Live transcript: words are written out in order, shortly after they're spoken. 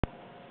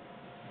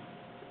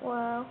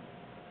Wow.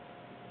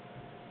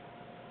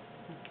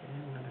 Okay,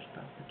 I'm going to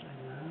stop it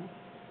right now.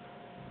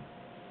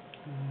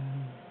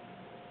 Mm.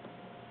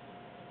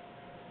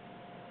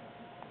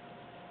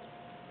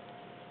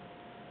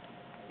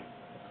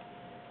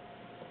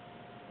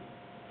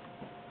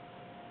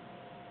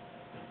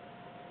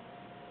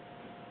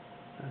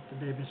 That's the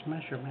baby's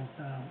measurement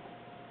now.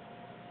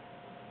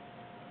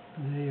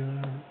 They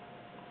are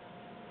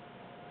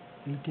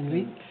 18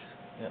 weeks,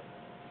 Yep.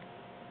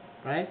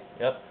 right?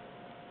 Yep.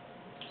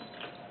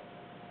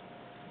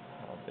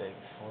 How big?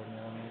 40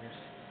 millimeters.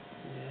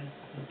 Yeah,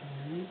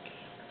 18 weeks.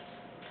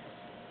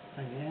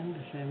 Again,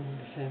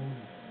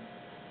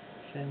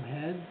 same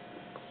head.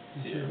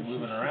 See her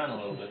moving around a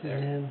little bit there.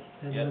 Head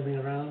Yep. moving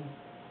around.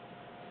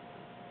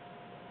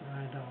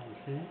 Right on,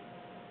 see?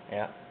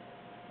 Yeah.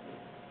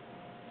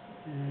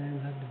 And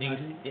that's the You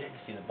body. can, yeah, you can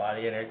see the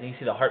body and everything. You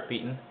see the heart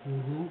beating.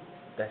 Mm-hmm.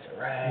 That's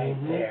right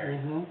there.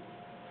 Mm-hmm.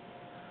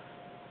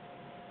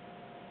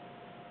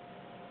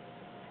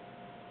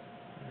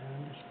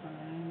 And the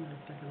spine,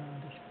 let's take around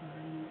the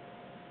spine.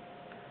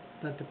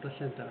 That's the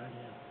placenta right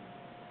here.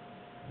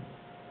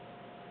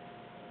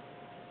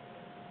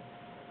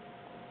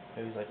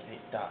 It was like, hey,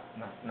 Doc,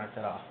 knock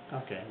that off.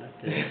 Okay,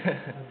 that's it.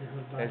 That's the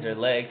whole body. There's her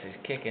legs, she's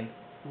kicking.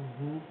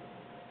 Mm-hmm.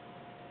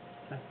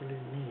 Actually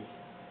knee.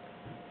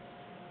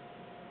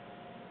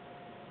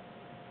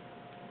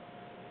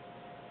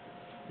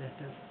 You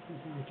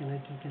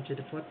can see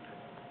the foot.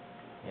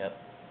 Yep.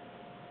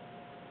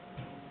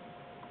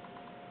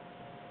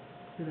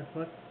 See the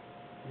foot,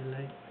 the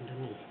leg, and the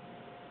knee.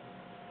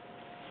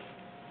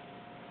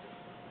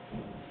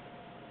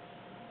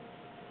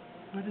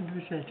 What did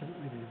we say? It's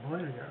maybe a boy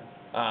or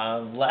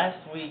girl? Last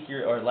week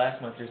or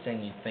last month you're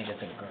saying you think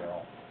it's a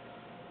girl.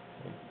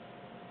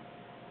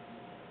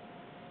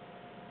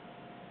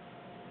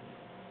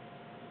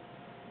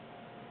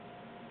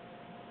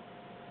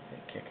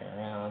 They're kicking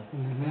around.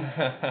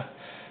 Mm-hmm.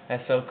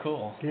 That's so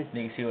cool. Kick.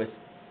 You can see what's.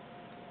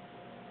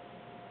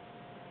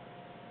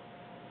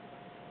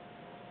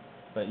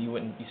 But you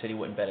wouldn't. You said you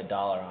wouldn't bet $1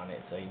 on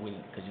it, so you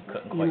wouldn't because you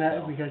couldn't quite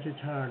tell. Because it's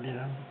hard,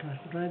 because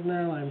right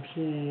now I'm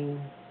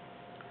seeing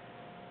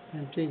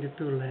the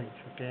two legs,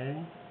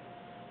 okay?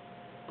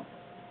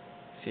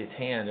 See its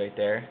hand right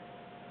there.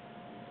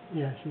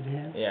 Yeah, see the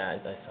hand? Yeah,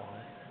 I saw it.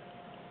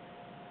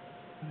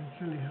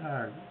 It's really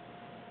hard.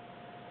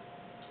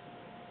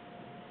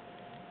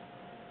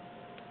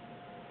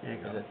 There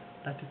you go.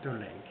 That's the two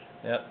legs.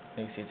 Yep,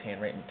 you can see its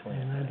hand right in between.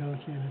 And I don't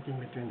see anything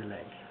between the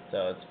legs.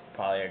 So it's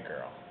probably a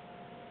girl.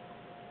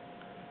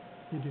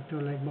 See the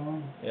two leg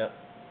bone? Yep.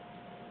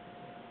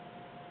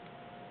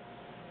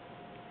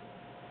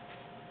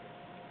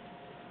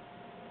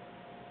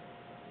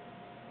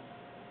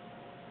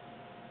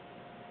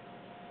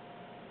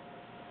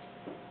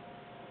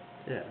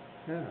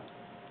 Yeah.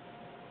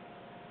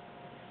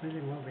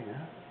 Really moving,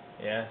 huh?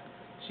 Yeah.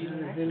 She's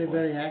really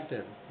very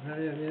active.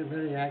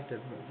 Very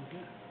active.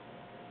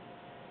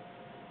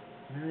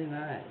 Very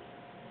nice.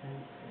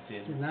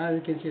 And so now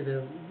you can see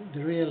the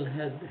real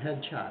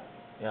head shot.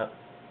 Yep.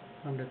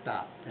 From the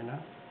top,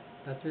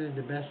 That's really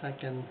the best I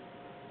can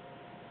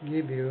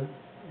give you.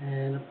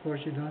 And of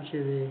course you don't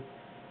see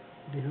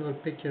the whole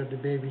picture of the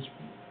baby's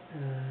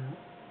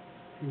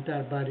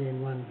entire body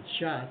in one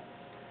shot.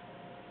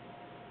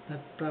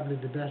 That's probably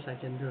the best I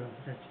can do.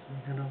 That's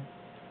you're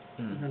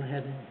gonna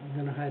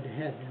hide the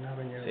head,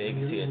 when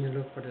you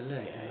look for the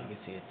leg. Yeah, you can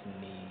see its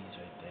knees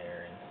right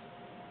there, and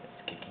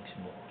it's kicking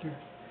some more. Okay.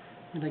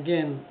 And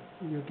again,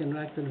 you can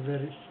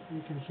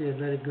see a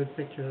very good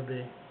picture of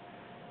the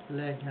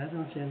leg. I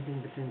don't see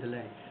anything between the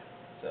legs.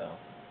 So,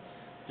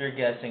 you're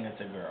guessing it's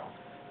a girl.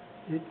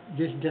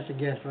 Just a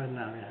guess right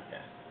now, yeah.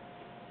 Yeah.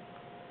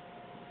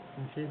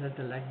 You see that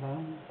the leg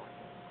bone?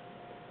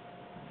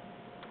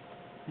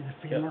 See the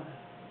femur? Yep.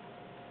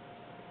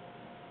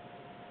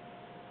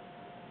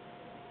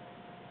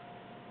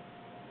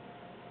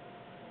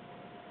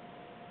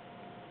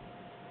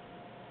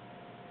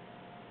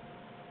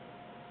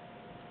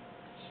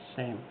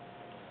 Same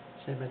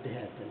at the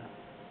head,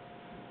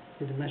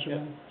 See the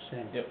measurement? Yep.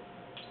 Same. Yep.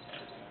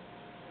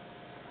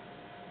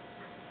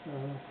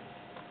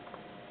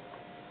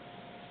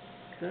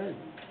 Good.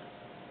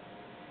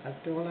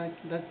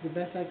 That's the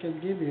best I can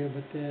give you,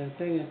 but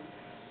thing is,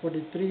 for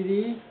the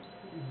 3D,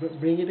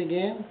 bring it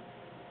again,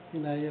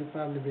 you'll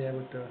probably be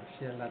able to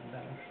see a lot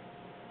better.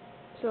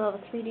 So we'll have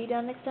a 3D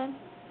done next time?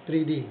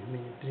 3D, I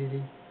mean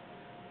 3D,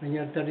 when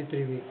you're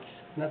 33 weeks,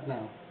 not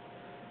now.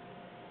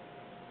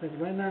 But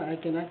right now I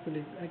can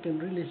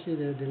really see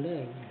the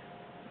leg,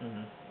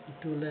 Mhm. the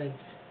two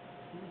legs,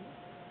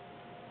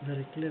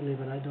 very clearly,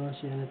 but I don't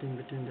see anything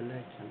between the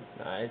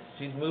legs.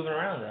 She's moving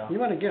around though. You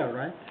want a girl,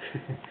 right?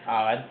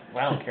 I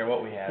don't care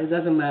what we have. It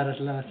doesn't matter as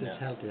long as it's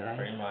healthy, right?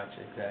 Pretty much,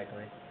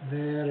 exactly.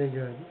 Very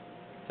good.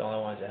 The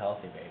only one's a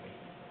healthy baby.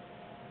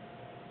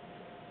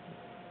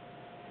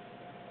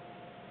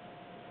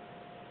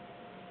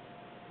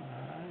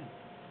 Alright.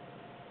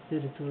 See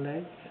the two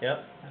legs?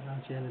 Yep. I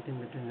don't see anything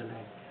between the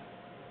legs.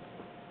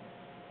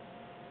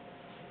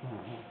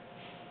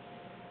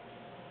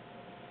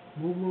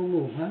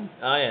 Move, huh?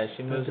 Oh yeah,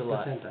 she That's moves the a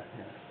lot. placenta,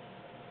 yeah.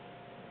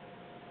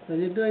 So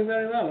you're doing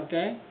very well,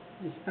 okay?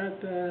 It's not,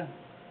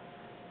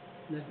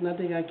 there's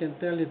nothing I can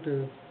tell you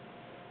to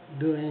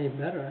do any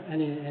better,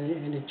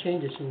 any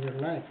changes in your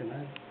life, you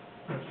know?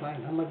 That's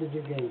fine. How much did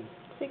you gain?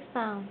 6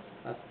 pounds.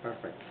 That's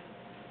perfect.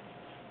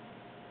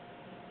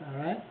 All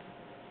right?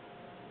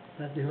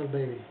 That's the whole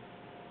baby.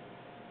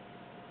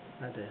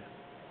 Right there.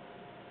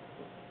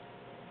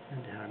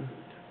 And the heartbeat.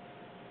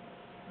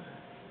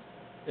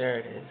 There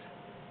it is.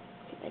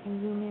 See if I can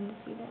zoom in to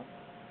see that.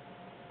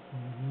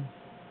 Mm-hmm.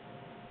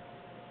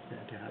 Yeah,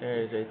 the heartbeat. There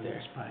it is right And there.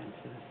 the spine,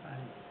 see the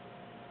spine?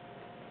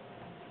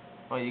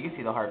 Oh, you can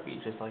see the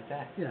heartbeat just like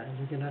that. Yeah,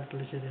 you can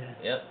actually see the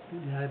Yep.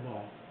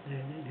 eyeball, the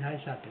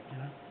eye socket, you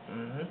know?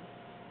 Mhm.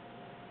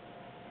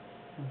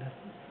 And that,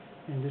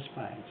 in the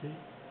spine, see?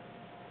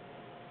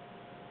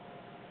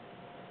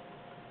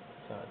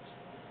 So it's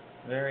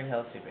very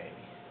healthy,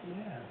 baby.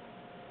 Yeah.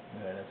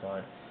 Good. That's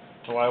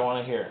what I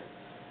want to hear.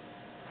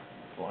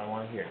 That's what I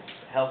want to hear.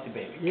 Healthy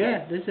baby.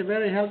 Yeah, this is a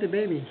very healthy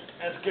baby.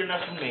 That's good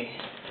enough for me.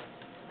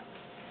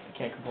 I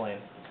can't complain.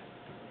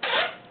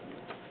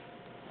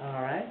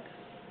 All right.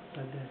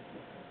 But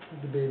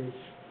the baby's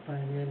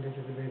spine here, this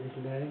is the baby's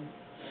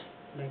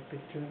leg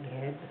picture, the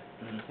head.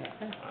 Mhm.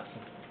 Yeah.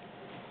 Awesome.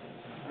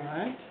 All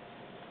right.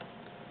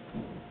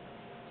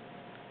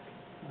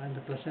 And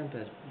the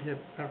placenta is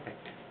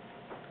perfect.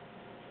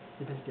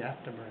 It is the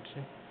afterbirth,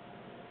 see?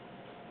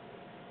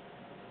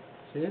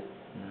 See it?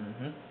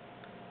 Mhm.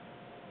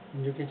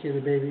 And you can see the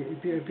baby,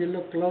 if you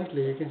look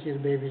closely, you can see the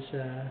baby's,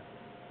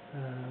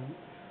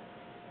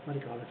 what do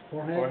you call it,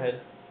 forehead?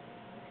 Forehead.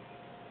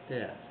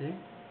 There, see?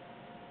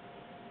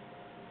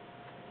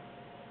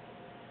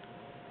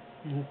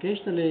 And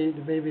occasionally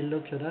the baby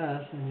looks at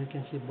us and you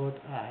can see both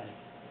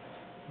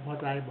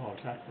eyeballs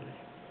actually.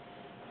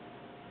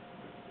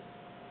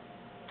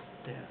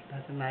 There,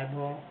 that's an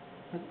eyeball.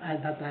 Not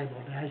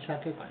eyeball, the eye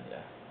socket. Oh,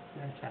 yeah.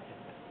 The eye socket.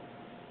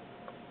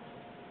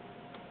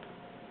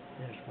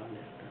 There's one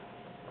there.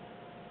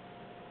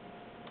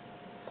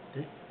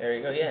 See? There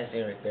you go. Yeah, I see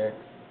it right there.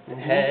 The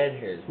Mhm. head.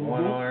 Here's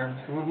one Mhm. arm.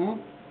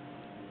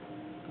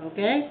 Mm-hmm.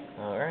 Okay?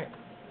 All right.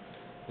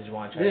 Did you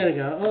want to try? There you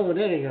go. Oh,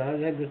 there you go.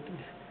 Yeah, the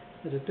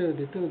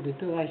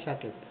two eye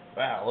sockets.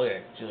 Wow, look at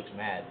her. She looks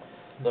mad.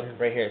 Look Yeah.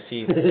 right here.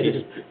 See,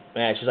 she's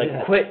mad. She's like,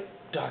 Yeah. "Quit,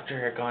 Dr.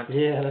 Ercon."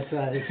 Yeah, that's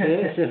right.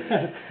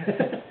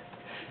 See?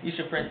 You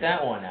should print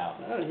that one out.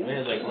 Oh, yeah.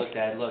 It's like, look,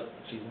 Dad, look,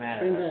 she's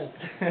mad at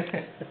Print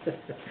us.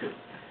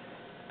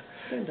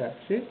 Print that,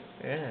 see?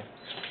 Yeah.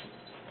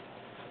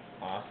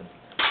 Awesome.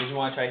 Did you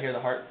want to try here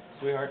the heart,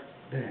 sweetheart?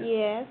 There.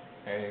 Yes.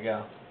 There you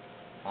go.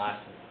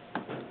 Awesome.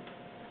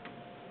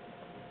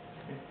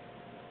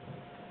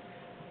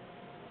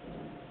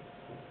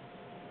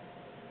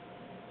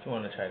 If you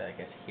want to try to, I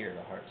guess, hear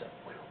the hearts up.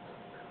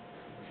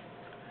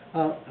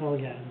 Oh,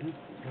 yeah.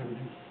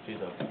 She's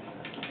okay.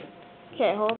 Okay, hold